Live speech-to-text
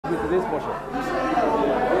this motion.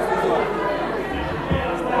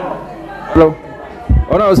 Hello.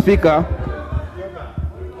 Honorable Speaker.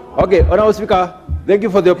 Okay, Honorable Speaker, thank you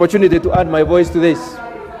for the opportunity to add my voice to this.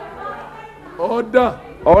 Order.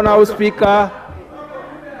 Honorable Speaker.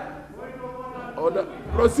 Order.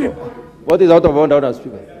 Proceed. What is out of order, Honorable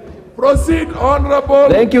Speaker? Proceed, Honorable.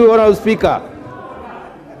 Thank you, Honorable Speaker.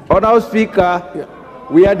 Honorable Speaker,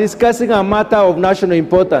 we are discussing a matter of national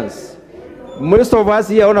importance. Most of us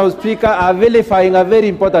here, Honorable Speaker, are vilifying a very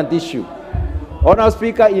important issue. Honorable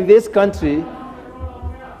Speaker, in this country,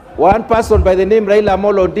 one person by the name Raila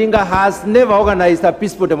Odinga has never organized a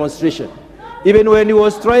peaceful demonstration. Even when he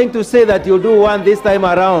was trying to say that he'll do one this time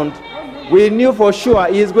around, we knew for sure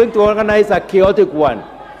he is going to organize a chaotic one.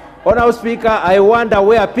 Honorable Speaker, I wonder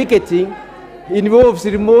where picketing involves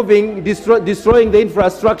removing, destroying the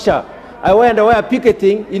infrastructure. I wonder where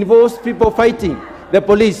picketing involves people fighting the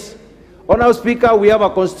police. Honorable Speaker, we have a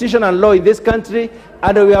constitutional law in this country,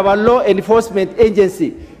 and we have a law enforcement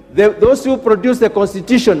agency. Those who produce the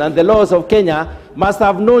constitution and the laws of Kenya must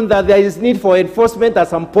have known that there is need for enforcement at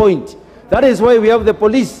some point. That is why we have the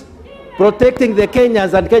police protecting the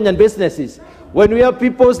Kenyans and Kenyan businesses. When we have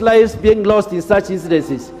people's lives being lost in such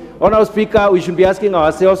incidences, Honorable Speaker, we should be asking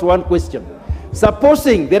ourselves one question.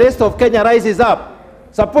 Supposing the rest of Kenya rises up,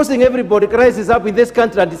 supposing everybody rises up in this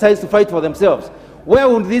country and decides to fight for themselves, where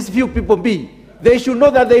would these few people be? They should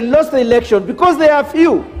know that they lost the election because they are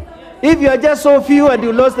few. If you are just so few and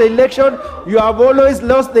you lost the election, you have always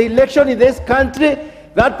lost the election in this country.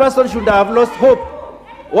 That person should have lost hope.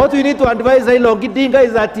 What we need to advise Raila Odinga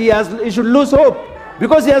is that he should lose hope,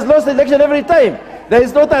 because he has lost the election every time. There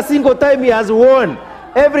is not a single time he has won.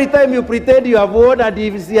 Every time you pretend you have won, and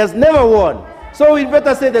he has never won. So we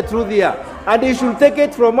better say the truth here. And he should take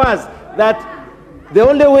it from us that the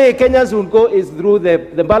only way Kenyans will go is through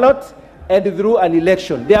the ballot and through an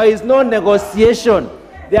election. There is no negotiation.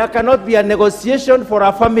 There cannot be a negotiation for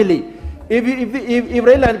a family. If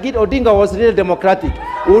Raila Odinga was really democratic,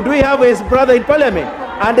 would we have his brother in parliament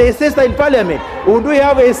and a sister in parliament? Would we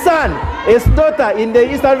have a son, his daughter in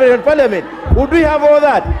the East African parliament? Would we have all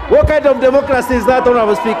that? What kind of democracy is that,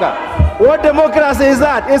 Honorable Speaker? What democracy is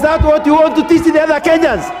that? Is that what you want to teach the other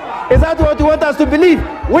Kenyans? Is that what you want us to believe?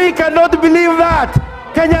 We cannot believe that.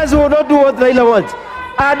 Kenyans will not do what Raila wants.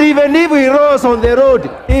 And even if he rose on the road,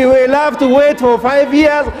 he will have to wait for 5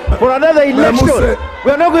 years for another election.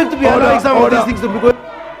 We are not going to be allowing some of these things to be going.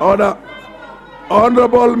 Order.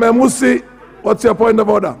 Honorable Memusi, what's your point of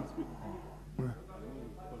order?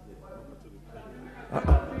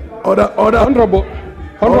 Order. Honorable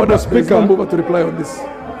Speaker. Please don't move to reply on this.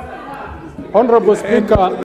 Honorable Speaker.